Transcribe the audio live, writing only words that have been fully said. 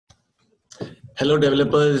Hello,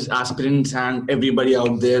 developers, aspirants, and everybody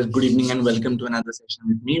out there. Good evening and welcome to another session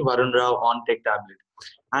with me, Varun Rao on TechTablet.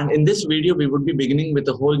 And in this video, we would be beginning with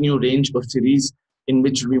a whole new range of series in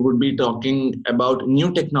which we would be talking about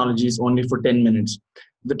new technologies only for 10 minutes.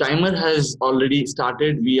 The timer has already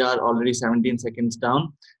started. We are already 17 seconds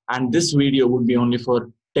down. And this video would be only for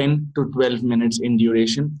 10 to 12 minutes in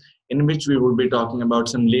duration, in which we would be talking about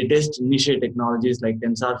some latest niche technologies like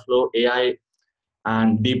TensorFlow, AI,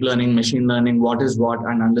 and deep learning, machine learning, what is what,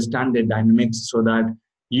 and understand their dynamics so that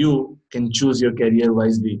you can choose your career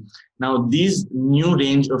wisely. Now, these new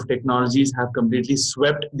range of technologies have completely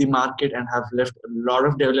swept the market and have left a lot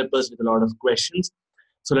of developers with a lot of questions.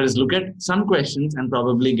 So let us look at some questions and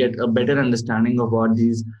probably get a better understanding of what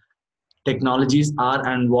these technologies are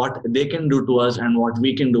and what they can do to us and what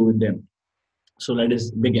we can do with them. So let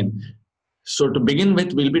us begin. So to begin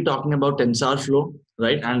with, we'll be talking about TensorFlow,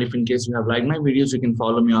 right? And if in case you have liked my videos, you can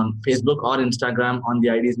follow me on Facebook or Instagram on the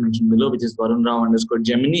IDs mentioned below, which is Varun Rao _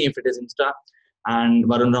 Gemini if it is Insta, and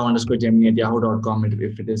Varun Rao _ Gemini at yahoo.com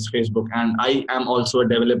if it is Facebook. And I am also a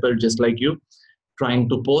developer just like you, trying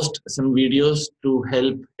to post some videos to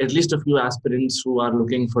help at least a few aspirants who are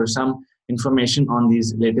looking for some information on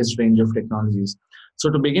these latest range of technologies. So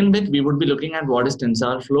to begin with, we would be looking at what is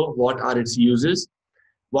TensorFlow, what are its uses,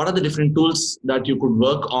 what are the different tools that you could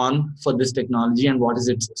work on for this technology, and what is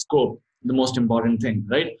its scope, the most important thing,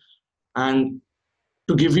 right? And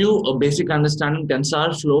to give you a basic understanding,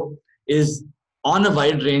 TensorFlow is on a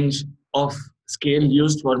wide range of scale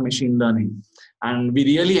used for machine learning. And we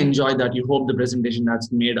really enjoy that. You hope the presentation that's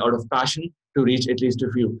made out of passion to reach at least a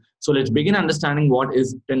few. So let's begin understanding what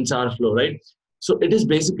is TensorFlow, right? So it is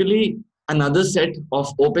basically another set of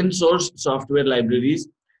open source software libraries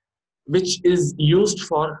which is used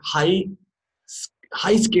for high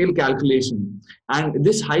scale calculation. And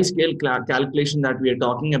this high scale calculation that we are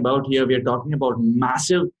talking about here, we are talking about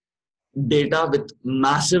massive data with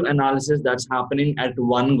massive analysis that's happening at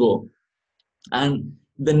one go. And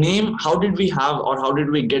the name, how did we have or how did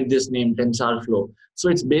we get this name, TensorFlow? So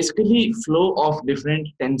it's basically flow of different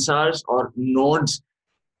tensors or nodes,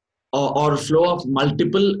 or flow of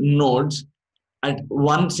multiple nodes at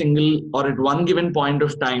one single or at one given point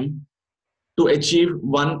of time to achieve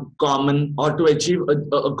one common or to achieve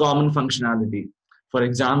a common functionality. For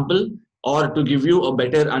example, or to give you a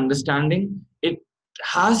better understanding, it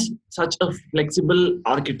has such a flexible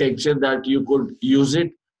architecture that you could use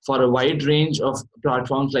it for a wide range of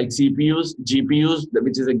platforms like CPUs, GPUs,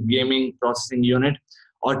 which is a gaming processing unit,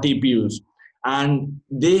 or TPUs. And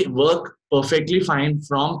they work perfectly fine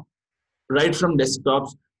from right from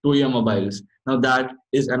desktops to your mobiles. Now that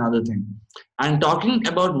is another thing. And talking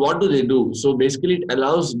about what do they do? So basically it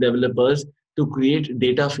allows developers to create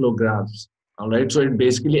data flow graphs. All right. So it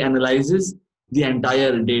basically analyzes the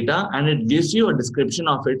entire data and it gives you a description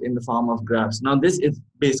of it in the form of graphs. Now this is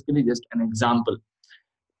basically just an example.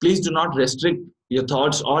 Please do not restrict your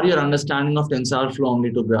thoughts or your understanding of TensorFlow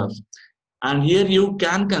only to graphs. And here you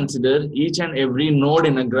can consider each and every node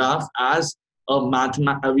in a graph as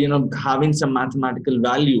having some mathematical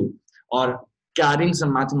value or carrying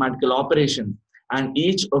some mathematical operation. And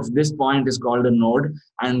each of this point is called a node,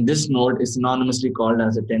 and this node is synonymously called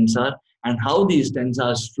as a tensor. And how these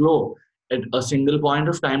tensors flow at a single point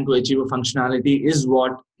of time to achieve a functionality is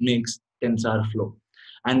what makes TensorFlow.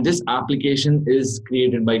 And this application is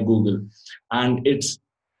created by Google. And it's,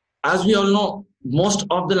 as we all know, most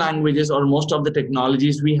of the languages or most of the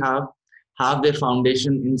technologies we have their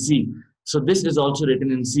foundation in C. So this is also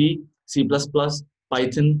written in C, C++,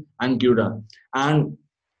 Python, and CUDA, and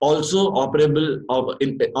also operable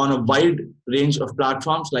on a wide range of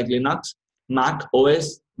platforms like Linux, Mac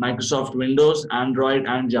OS, Microsoft Windows, Android,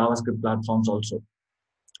 and JavaScript platforms also,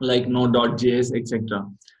 like Node.js, etc.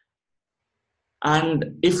 And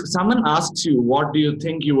if someone asks you, what do you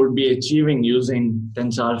think you would be achieving using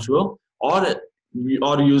TensorFlow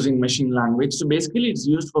or using machine language? So basically it's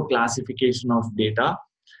used for classification of data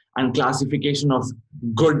and classification of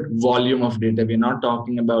good volume of data. We're not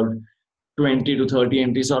talking about 20 to 30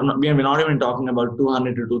 entries, or we're not even talking about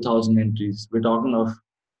 200 to 2000 entries. We're talking of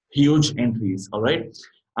huge entries, all right?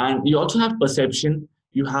 And you also have perception,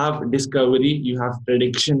 you have discovery, you have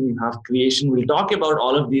prediction, you have creation. We'll talk about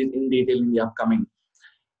all of these in detail in the upcoming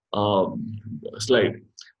slide.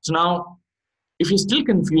 So now, if you're still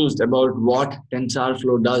confused about what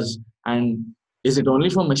TensorFlow does, and is it only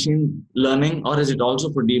for machine learning or is it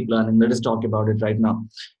also for deep learning? Let us talk about it right now.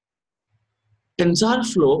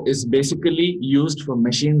 TensorFlow is basically used for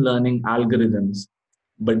machine learning algorithms,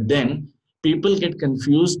 but then people get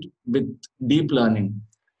confused with deep learning.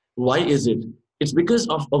 Why is it? It's because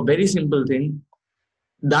of a very simple thing.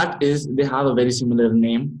 That is, they have a very similar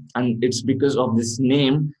name, and it's because of this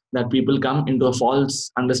name that people come into a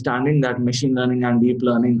false understanding that machine learning and deep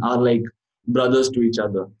learning are like brothers to each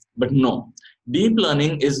other. But no, deep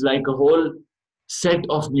learning is like a whole set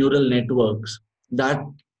of neural networks that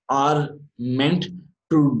are meant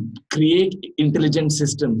to create intelligent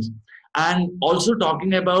systems. And also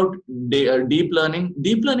talking about deep learning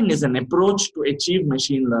is an approach to achieve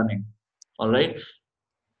machine learning. All right,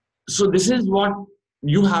 so this is what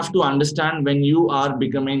you have to understand when you are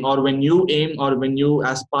becoming, or when you aim, or when you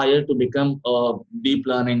aspire to become a deep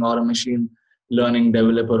learning or a machine learning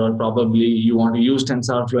developer, or probably you want to use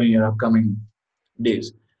TensorFlow in your upcoming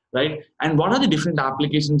days, right? And what are the different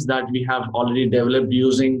applications that we have already developed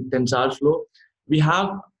using TensorFlow? We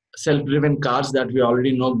have self-driven cars that we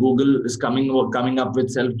already know. Google is coming up with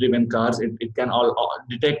self-driven cars. It can all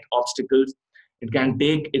detect obstacles. It can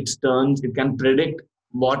take its turns. It can predict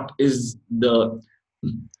what is the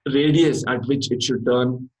radius at which it should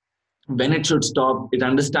turn, when it should stop. It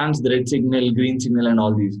understands the red signal, green signal, and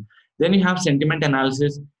all these. Then you have sentiment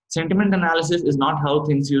analysis. Sentiment analysis is not how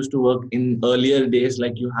things used to work in earlier days.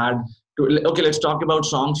 Like you had to, okay, let's talk about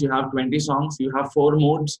songs. You have 20 songs. You have four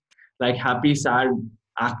modes, like happy, sad,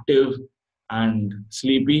 active, and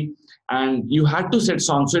sleepy. And you had to set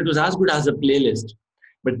songs. So it was as good as a playlist.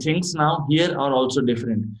 But things now here are also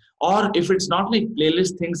different. Or if it's not like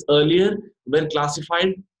playlist, things earlier were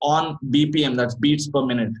classified on BPM, that's beats per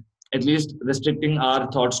minute, at least restricting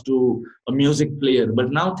our thoughts to a music player.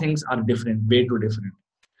 But now things are different, way too different.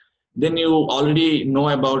 Then you already know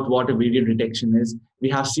about what a video detection is. We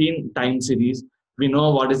have seen time series. We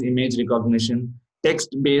know what is image recognition.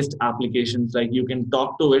 Text based applications, like you can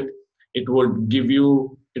talk to it, it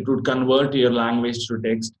would convert your language to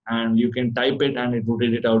text, and you can type it and it would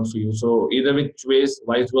read it out for you. So either which ways,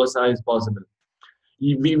 vice versa is possible.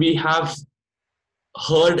 We have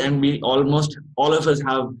heard, and we almost all of us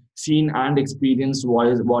have seen and experienced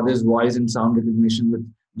what is voice and sound recognition with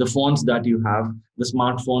the phones that you have, the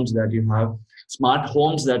smartphones that you have, smart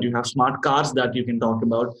homes that you have, smart cars that you can talk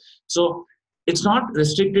about. So it's not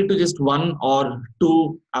restricted to just one or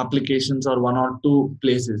two applications or one or two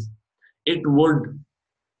places. It would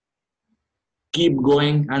keep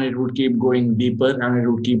going, and it would keep going deeper, and it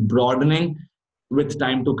would keep broadening with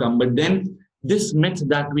time to come. But then this myth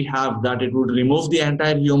that we have, that it would remove the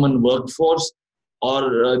entire human workforce,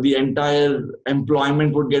 or the entire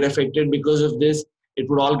employment would get affected because of this, it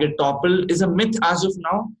would all get toppled, is a myth as of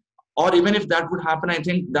now. Or even if that would happen, I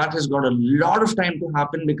think that has got a lot of time to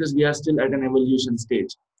happen, because we are still at an evolution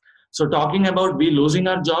stage. So talking about we losing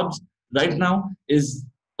our jobs right now is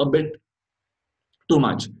a bit too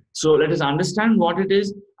much. So let us understand what it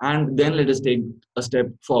is, and then let us take a step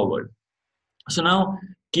forward. So now,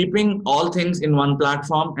 keeping all things in one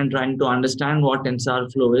platform and trying to understand what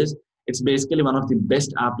TensorFlow is, it's basically one of the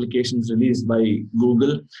best applications released by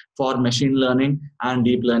Google for machine learning and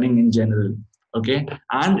deep learning in general. Okay,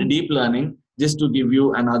 and deep learning, just to give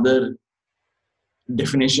you another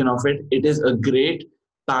definition of it, it is a great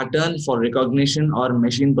pattern for recognition or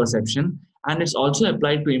machine perception, and it's also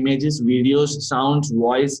applied to images, videos, sounds,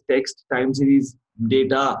 voice, text, time series,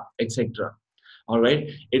 data, etc. All right,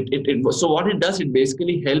 so what it does, it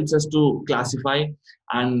basically helps us to classify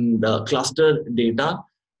and cluster data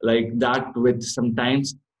like that with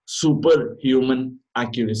sometimes superhuman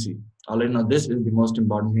accuracy. All right, now this is the most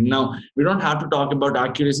important thing. Now we don't have to talk about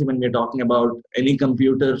accuracy when we're talking about any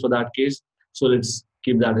computer for that case, so let's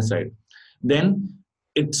keep that aside. Then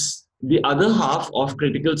it's the other half of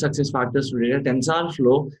critical success factors to data.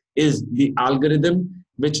 TensorFlow is the algorithm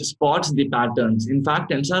which spots the patterns. In fact,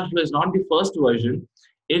 TensorFlow is not the first version.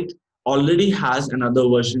 It already has another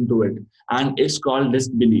version to it, and it's called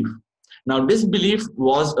Disbelief. Now, Disbelief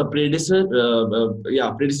was a predecessor to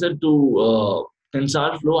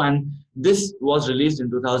TensorFlow, and this was released in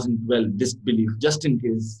 2012. Disbelief, just in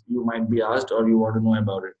case you might be asked or you want to know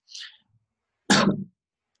about it.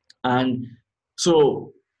 And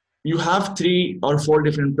so you have three or four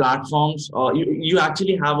different platforms, or you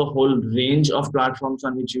actually have a whole range of platforms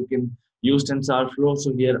on which you can use TensorFlow.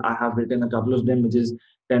 So here I have written a couple of them, which is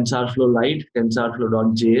TensorFlow Lite,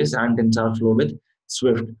 TensorFlow.js, and TensorFlow with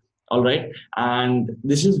Swift. All right, and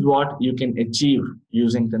this is what you can achieve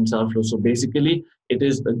using TensorFlow. So basically, it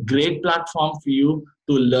is a great platform for you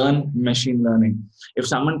to learn machine learning. If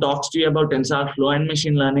someone talks to you about TensorFlow and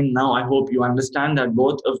machine learning, now I hope you understand that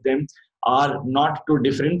both of them are not two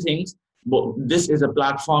different things, but this is a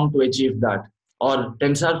platform to achieve that. Or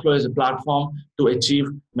TensorFlow is a platform to achieve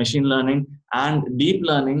machine learning, and deep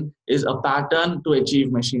learning is a pattern to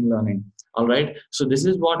achieve machine learning. All right, so this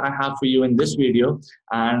is what I have for you in this video,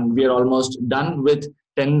 and we are almost done with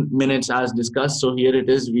 10 minutes as discussed. So here it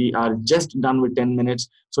is. We are just done with 10 minutes.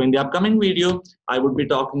 So in the upcoming video, I would be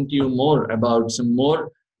talking to you more about some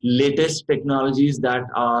more latest technologies that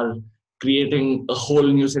are creating a whole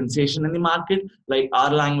new sensation in the market, like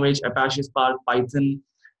R language, Apache Spark, Python,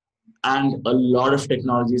 and a lot of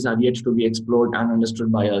technologies are yet to be explored and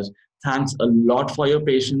understood by us. Thanks a lot for your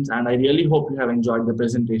patience, and I really hope you have enjoyed the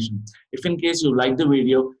presentation. If in case you like the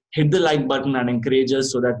video, hit the like button and encourage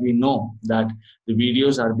us so that we know that the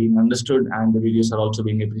videos are being understood and the videos are also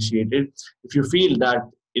being appreciated. If you feel that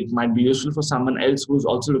it might be useful for someone else who's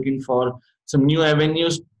also looking for some new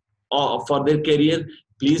avenues for their career,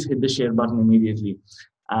 please hit the share button immediately.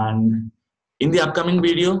 And in the upcoming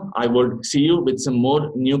video, I would see you with some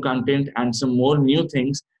more new content and some more new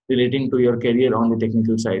things relating to your career on the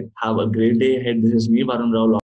technical side. Have a great day ahead. This is me, Varun Rao.